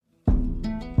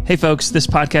Hey folks, this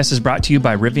podcast is brought to you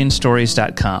by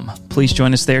RivianStories.com. Please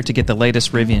join us there to get the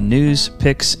latest Rivian news,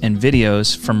 pics, and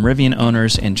videos from Rivian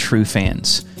owners and true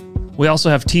fans. We also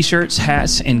have t-shirts,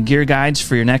 hats, and gear guides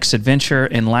for your next adventure.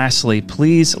 And lastly,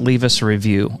 please leave us a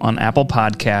review on Apple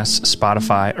Podcasts,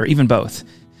 Spotify, or even both.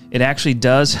 It actually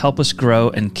does help us grow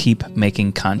and keep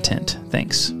making content.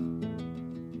 Thanks.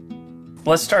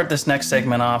 Let's start this next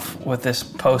segment off with this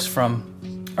post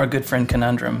from our good friend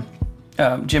Conundrum.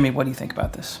 Jimmy, what do you think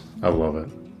about this? I love it.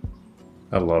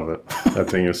 That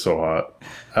thing is so hot.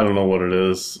 I don't know what it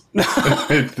is.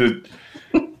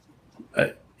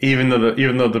 Even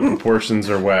though the proportions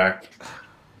are whack,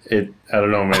 I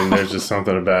don't know, man. There's just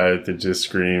something about it that just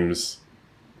screams,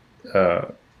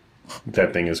 that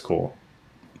thing is cool.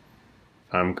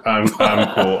 I'm cool.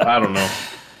 I don't know.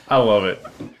 I love it.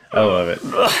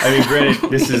 I mean,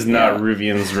 granted, this is not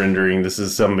Rivian's rendering. This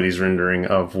is somebody's rendering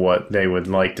of what they would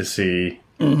like to see.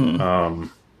 Mm-hmm.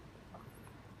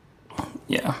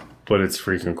 Yeah. But it's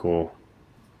freaking cool.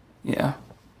 Yeah.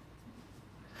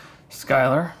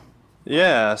 Skylar?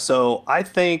 Yeah, so I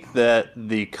think that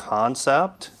the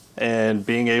concept and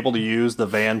being able to use the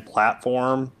van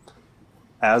platform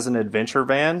as an adventure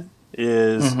van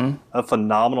is a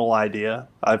phenomenal idea.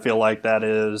 I feel like that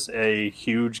is a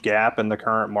huge gap in the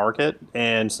current market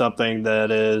and something that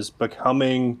is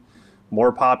becoming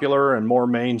more popular and more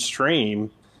mainstream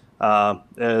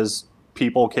as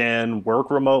people can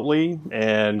work remotely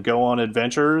and go on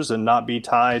adventures and not be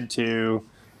tied to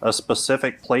a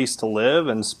specific place to live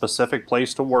and specific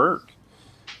place to work.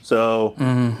 So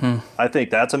I think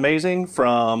that's amazing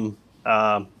from,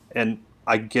 and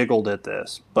I giggled at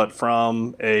this, but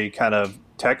from a kind of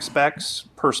tech specs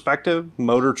perspective,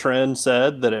 Motor Trend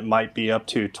said that it might be up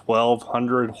to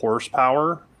 1,200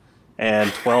 horsepower and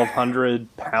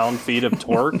 1,200 pound-feet of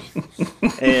torque,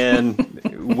 and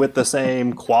with the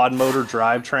same quad motor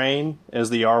drivetrain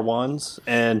as the R1s.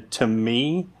 And to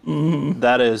me,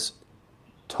 that is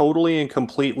totally and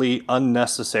completely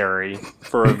unnecessary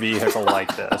for a vehicle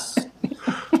like this.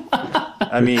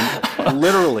 I mean,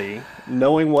 literally,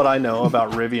 knowing what I know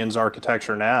about Rivian's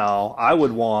architecture now, I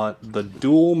would want the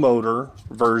dual motor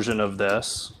version of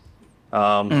this.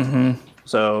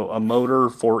 So a motor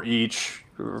for each,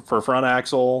 for front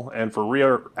axle and for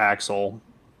rear axle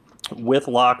with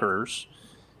lockers.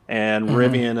 And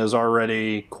Rivian has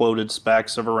already quoted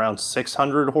specs of around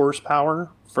 600 horsepower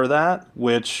for that,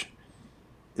 which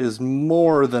is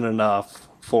more than enough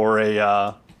for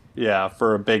a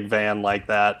for a big van like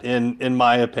that, in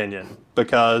my opinion,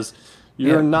 because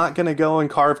you're not going to go and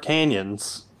carve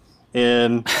canyons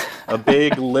in a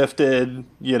big lifted,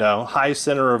 high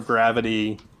center of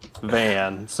gravity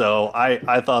van. So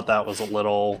I thought that was a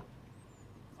little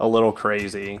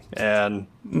crazy, and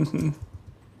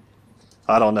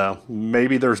I don't know.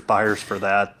 Maybe there's buyers for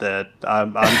that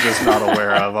I'm just not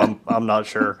aware of. I'm not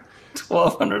sure.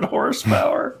 1,200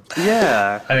 horsepower.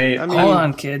 Yeah. I mean, hold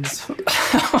on, kids.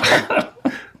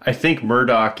 I think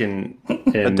Murdoch and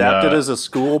adapt it as a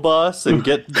school bus and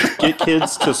get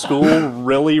kids to school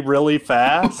really, really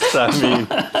fast. I mean,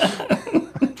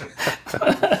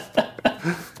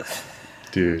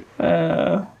 dude.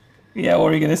 Yeah,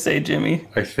 what are you gonna say, Jimmy?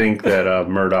 I think that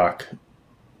Murdoch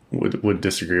would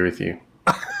disagree with you.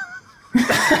 Dude,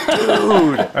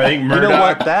 I think Murdoch. You know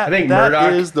what? That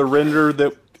Murdoch is the render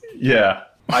that. Yeah.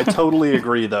 I totally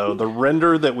agree, though. The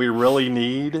render that we really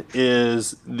need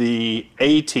is the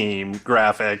A-Team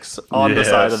graphics on the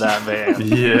side of that van.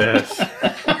 Yes.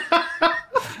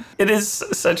 It is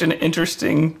such an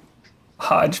interesting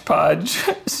hodgepodge.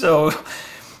 So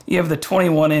you have the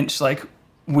 21-inch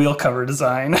wheel cover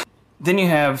design. Then you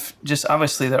have just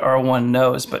obviously the R1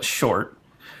 nose, but short.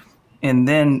 And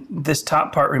then this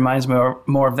top part reminds me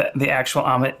more of the actual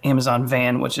Amazon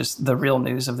van, which is the real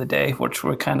news of the day, which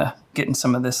we're kind of getting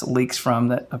some of this leaks from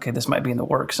that, okay, this might be in the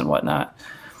works and whatnot.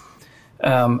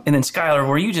 And then, Skylar,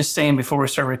 were you just saying before we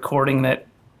started recording that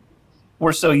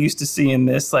we're so used to seeing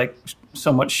this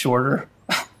so much shorter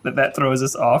that throws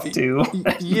us off too?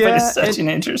 Yeah. But it's such an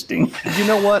interesting... You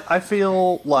know what? I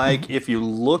feel like if you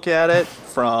look at it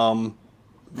from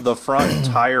the front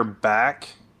entire back,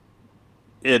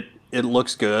 it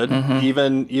looks good,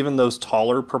 even those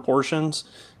taller proportions.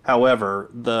 However,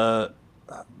 the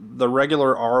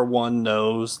regular R1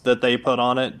 nose that they put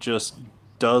on it just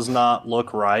does not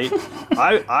look right.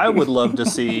 I would love to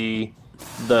see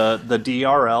the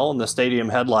DRL and the stadium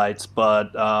headlights,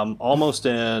 but almost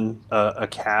in a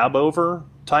cab over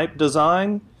type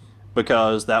design,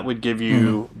 because that would give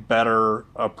you better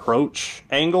approach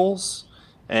angles.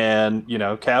 And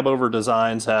cab over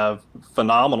designs have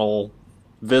phenomenal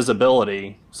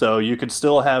visibility, so you could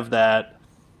still have that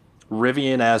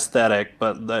Rivian aesthetic,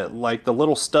 but the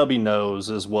little stubby nose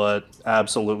is what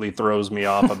absolutely throws me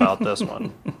off about this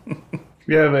one.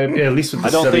 Yeah, but at least with the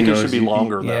I don't stubby think it nose, should be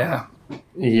longer though. Yeah.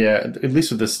 Yeah, at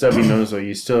least with the stubby nose though,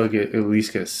 you still at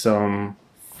least get some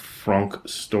frunk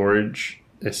storage,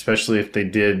 especially if they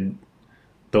did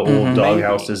the old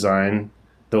doghouse design,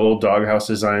 the old doghouse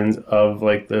designs of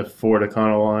like the Ford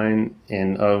Econoline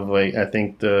and of like I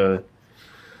think the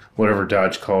whatever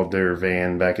Dodge called their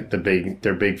van back at their big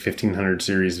 1500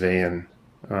 series van,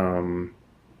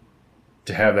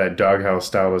 to have that doghouse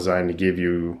style design to give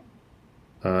you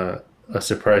a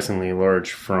surprisingly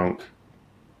large frunk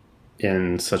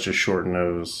in such a short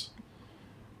nose.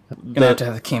 Gonna have to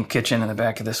have the camp kitchen in the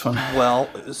back of this one. Well,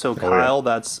 so Kyle,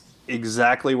 that's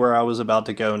exactly where I was about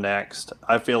to go next.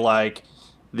 I feel like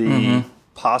the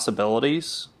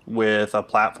possibilities with a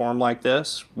platform like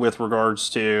this, with regards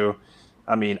to,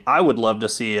 I mean, I would love to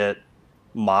see it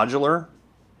modular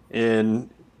in,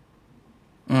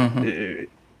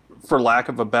 for lack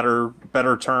of a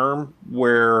better term,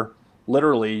 where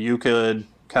literally you could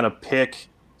kind of pick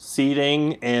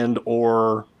seating and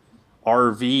or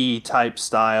RV type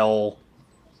style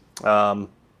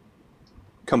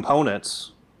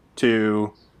components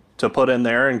to put in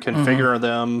there and configure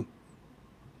them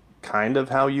kind of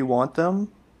how you want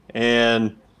them.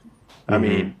 And I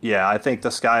mean, yeah, I think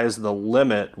the sky is the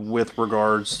limit with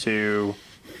regards to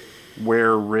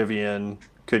where Rivian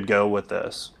could go with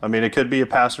this. I mean, it could be a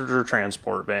passenger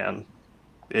transport van.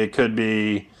 It could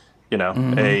be, you know,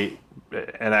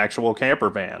 an actual camper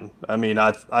van. I mean,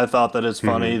 I thought that it's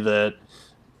funny that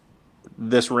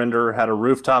this render had a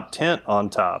rooftop tent on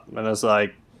top. And it's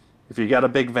like, if you got a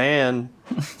big van,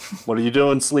 what are you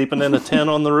doing sleeping in a tent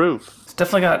on the roof? It's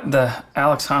definitely got the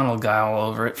Alex Honnold guy all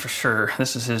over it for sure.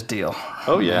 This is his deal.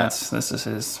 Oh yeah. This is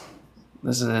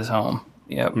his home.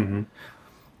 Yep.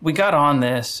 We got on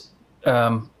this,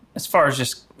 as far as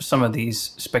just some of these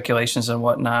speculations and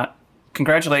whatnot.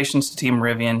 Congratulations to Team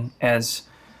Rivian as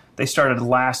they started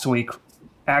last week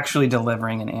actually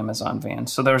delivering an Amazon van.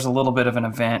 So there was a little bit of an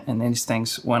event and these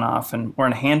things went off, and we're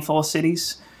in a handful of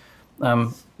cities.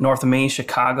 North of me,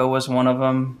 Chicago was one of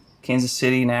them, Kansas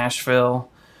City, Nashville.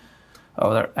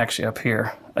 Oh, they're actually up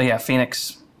here. Oh yeah,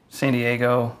 Phoenix, San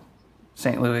Diego,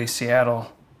 St. Louis,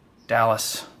 Seattle,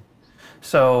 Dallas.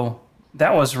 So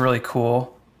that was really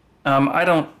cool. I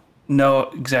don't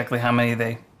know exactly how many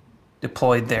they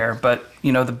deployed there, but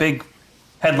you know, the big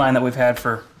headline that we've had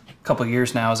for a couple of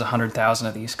years now is 100,000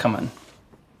 of these coming.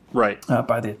 Right.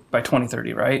 By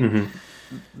 2030, right?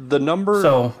 The number.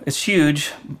 So it's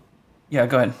huge. Yeah,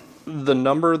 go ahead. The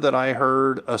number that I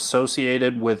heard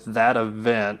associated with that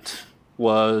event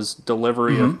was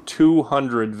delivery of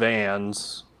 200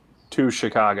 vans to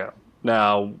Chicago.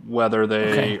 Now, whether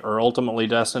they are ultimately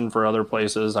destined for other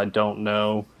places, I don't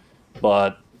know.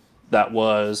 But that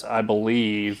was, I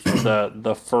believe,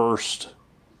 the first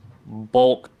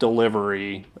bulk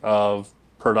delivery of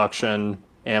production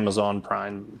Amazon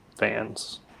Prime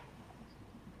vans.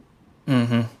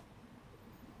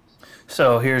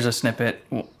 So here's a snippet.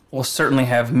 We'll certainly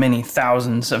have many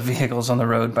thousands of vehicles on the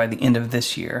road by the end of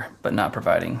this year, but not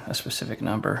providing a specific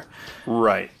number.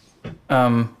 Right.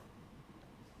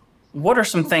 What are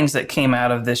some things that came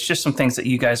out of this? Just some things that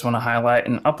you guys want to highlight,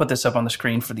 and I'll put this up on the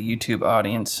screen for the YouTube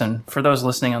audience. And for those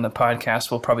listening on the podcast,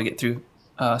 we'll probably get through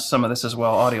some of this as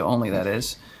well, audio only, that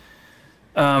is.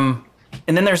 And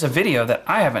then there's a video that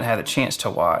I haven't had a chance to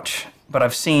watch, but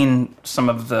I've seen some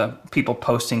of the people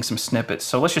posting some snippets.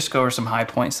 So let's just go over some high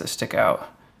points that stick out.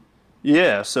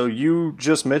 Yeah, so you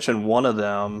just mentioned one of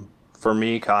them for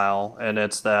me, Kyle, and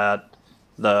it's that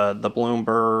the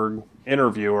Bloomberg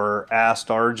interviewer asked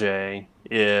RJ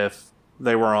if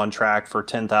they were on track for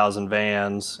 10,000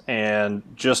 vans. And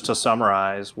just to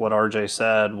summarize, what RJ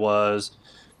said was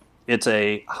it's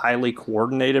a highly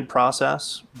coordinated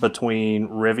process between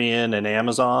Rivian and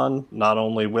Amazon, not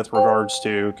only with regards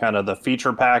to kind of the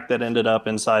feature pack that ended up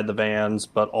inside the vans,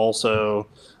 but also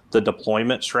the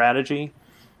deployment strategy,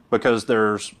 because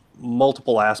there's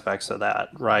multiple aspects of that,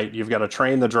 right? You've got to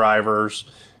train the drivers.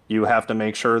 You have to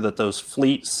make sure that those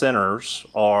fleet centers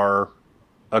are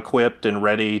equipped and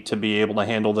ready to be able to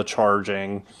handle the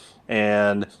charging.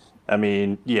 And I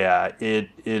mean, yeah, it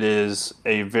is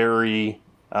a very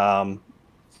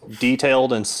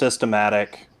detailed and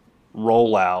systematic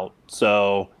rollout.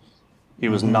 So he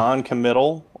was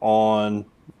non-committal on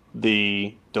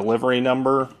the delivery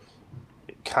number.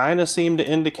 It kind of seemed to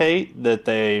indicate that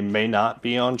they may not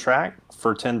be on track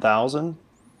for 10,000.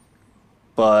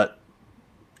 But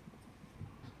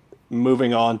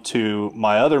moving on to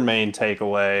my other main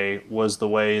takeaway was the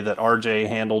way that RJ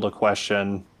handled a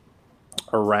question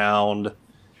around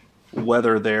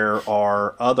whether there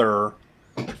are other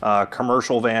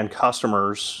commercial van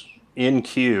customers in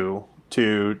queue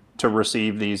to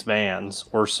receive these vans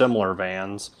or similar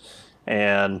vans.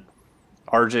 And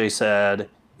RJ said,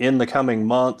 in the coming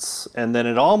months, and then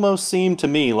it almost seemed to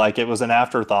me like it was an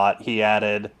afterthought. He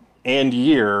added, and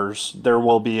years, there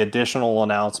will be additional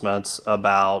announcements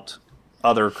about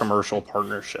other commercial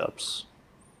partnerships.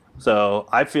 So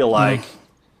I feel like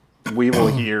we will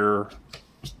hear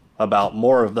about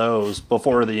more of those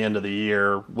before the end of the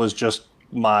year, was just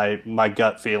my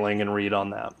gut feeling and read on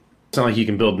that. It's not like you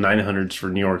can build 900s for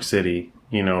New York City,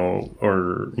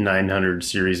 or 900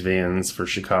 series vans for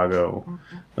Chicago.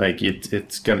 Like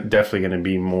it's definitely going to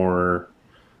be more,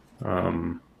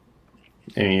 and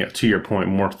to your point,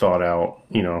 more thought out,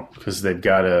 because they've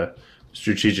got to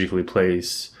strategically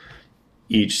place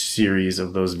each series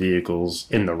of those vehicles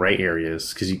in the right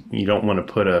areas, because you don't want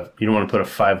to put a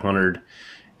 500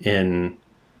 in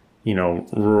in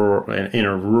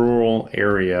a rural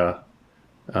area,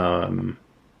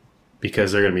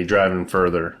 because they're going to be driving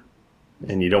further,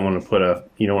 and you don't want to put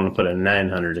a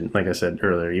 900 in, like I said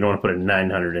earlier, you don't want to put a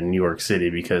 900 in New York City,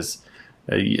 because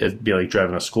it'd be like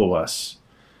driving a school bus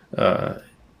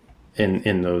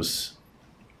in those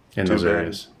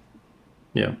areas.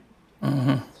 Yeah.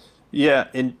 Mm-hmm. Yeah,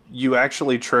 and you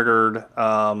actually triggered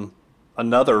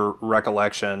another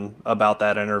recollection about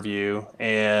that interview,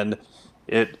 and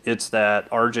it's that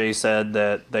RJ said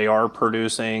that they are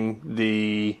producing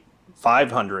the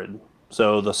 500,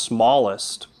 so the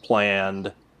smallest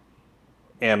planned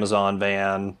Amazon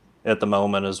van at the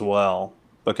moment as well,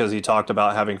 because he talked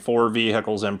about having 4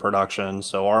 vehicles in production,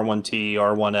 so R1T,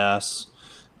 R1S,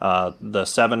 the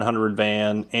 700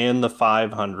 van, and the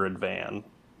 500 van.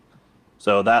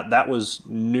 So that was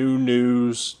new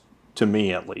news to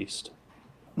me, at least.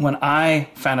 When I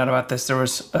found out about this, there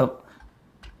was an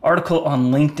article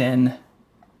on LinkedIn.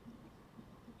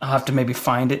 I'll have to maybe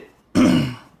find it.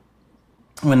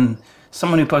 When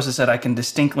someone who posted said, I can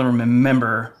distinctly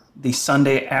remember the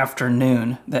Sunday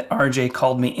afternoon that RJ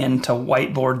called me in to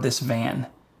whiteboard this van.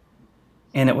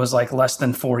 And it was like less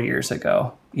than 4 years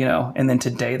ago, and then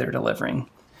today they're delivering.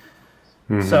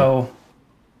 Mm-hmm. So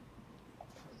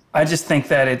I just think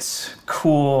that it's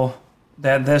cool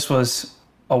that this was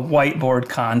a whiteboard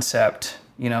concept,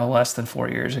 less than 4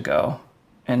 years ago.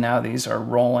 And now these are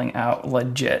rolling out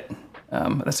legit.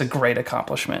 That's a great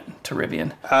accomplishment to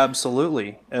Rivian.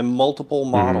 Absolutely. And multiple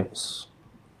models.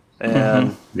 Mm-hmm.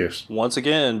 And yes, once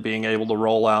again, being able to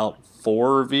roll out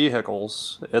 4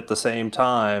 vehicles at the same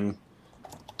time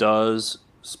does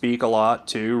speak a lot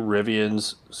to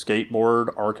Rivian's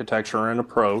skateboard architecture and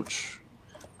approach.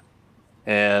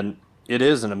 And it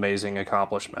is an amazing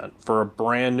accomplishment for a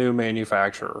brand new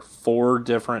manufacturer. 4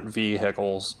 different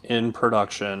vehicles in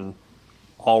production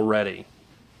already.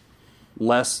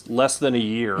 Less than a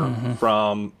year mm-hmm.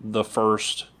 from the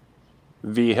first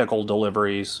vehicle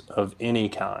deliveries of any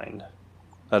kind.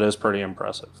 That is pretty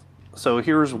impressive. So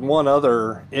here's one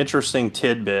other interesting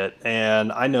tidbit,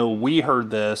 and I know we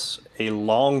heard this a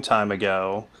long time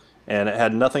ago, and it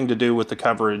had nothing to do with the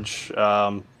coverage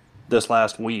this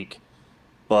last week,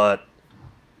 but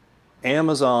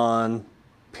Amazon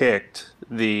picked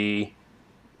the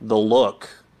look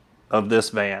of this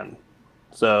van.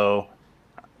 So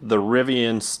the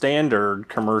Rivian standard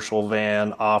commercial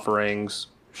van offerings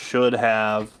should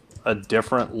have a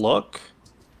different look.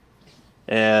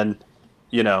 And,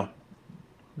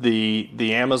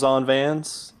 the Amazon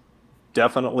vans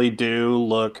definitely do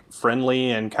look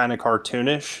friendly and kind of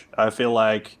cartoonish. I feel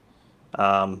like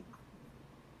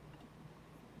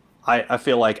I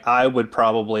feel like I would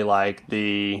probably like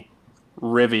the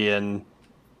Rivian's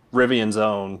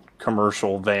own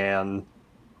commercial van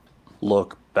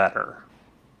look better.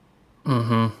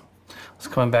 Mm-hmm. Let's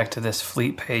coming back to this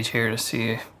fleet page here to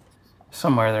see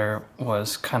somewhere there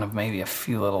was kind of maybe a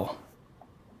few little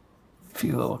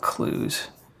clues.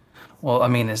 Well, I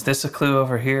mean, is this a clue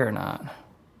over here or not?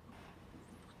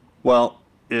 Well,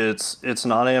 it's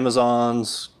not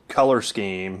Amazon's color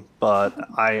scheme, but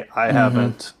I mm-hmm.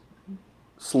 haven't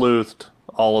sleuthed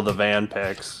all of the van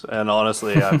pics, and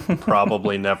honestly, I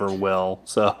probably never will.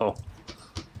 So,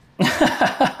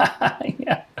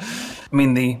 yeah. I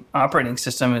mean, the operating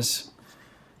system is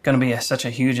going to be such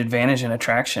a huge advantage and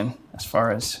attraction as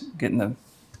far as getting the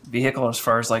vehicle, as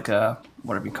far as like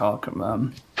whatever you call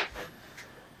it,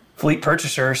 fleet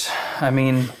purchasers. I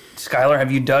mean, Skylar,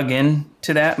 have you dug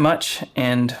into that much,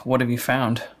 and what have you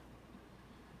found?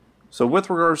 So with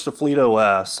regards to Fleet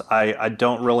OS, I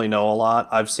don't really know a lot.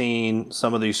 I've seen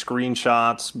some of these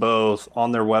screenshots both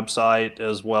on their website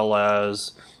as well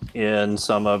as in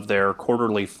some of their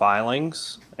quarterly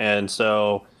filings. And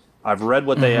so I've read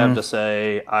what they have to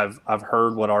say. I've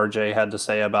heard what RJ had to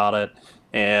say about it,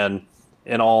 and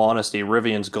in all honesty,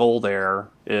 Rivian's goal there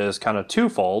is kind of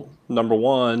twofold. Number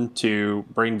one, to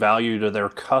bring value to their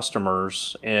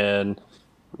customers and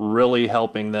really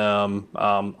helping them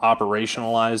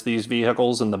operationalize these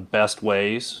vehicles in the best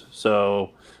ways. So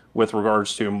with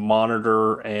regards to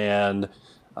monitor and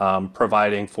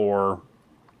providing for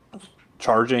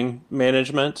charging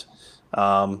management,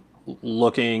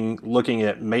 looking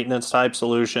at maintenance type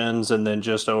solutions, and then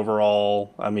just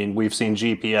overall, I mean, we've seen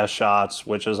GPS shots,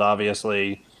 which is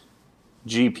obviously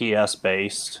GPS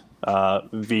based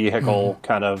vehicle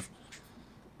kind of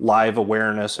live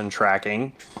awareness and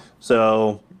tracking.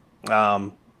 So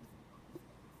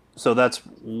that's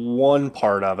one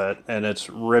part of it, and it's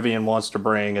Rivian wants to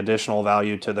bring additional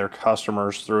value to their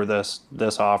customers through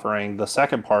this offering. The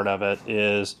second part of it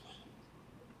is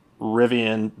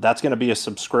Rivian, that's going to be a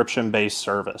subscription-based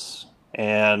service,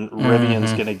 and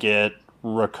Rivian's going to get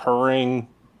recurring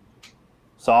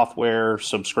software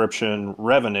subscription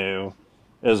revenue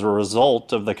as a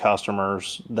result of the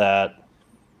customers that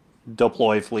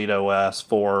deploy Fleet OS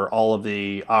for all of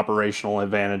the operational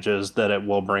advantages that it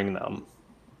will bring them.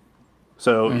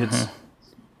 So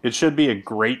it should be a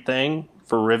great thing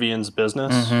for Rivian's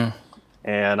business,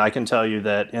 and I can tell you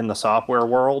that in the software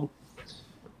world,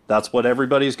 that's what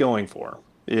everybody's going for,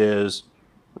 is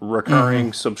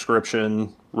recurring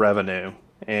subscription revenue.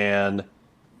 And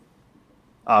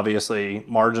obviously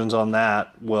margins on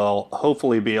that will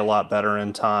hopefully be a lot better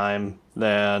in time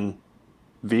than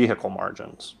vehicle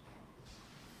margins.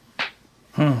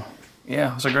 Yeah,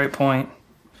 that's a great point.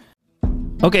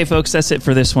 Okay, folks, that's it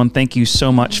for this one. Thank you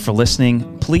so much for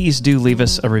listening. Please do leave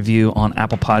us a review on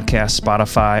Apple Podcasts,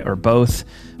 Spotify, or both.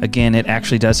 Again, it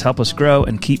actually does help us grow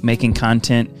and keep making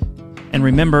content. And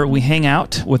remember, we hang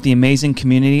out with the amazing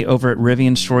community over at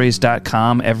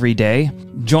rivianstories.com every day.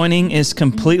 Joining is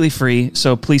completely free,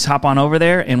 so please hop on over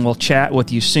there and we'll chat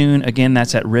with you soon. Again,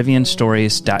 that's at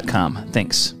rivianstories.com.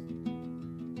 Thanks.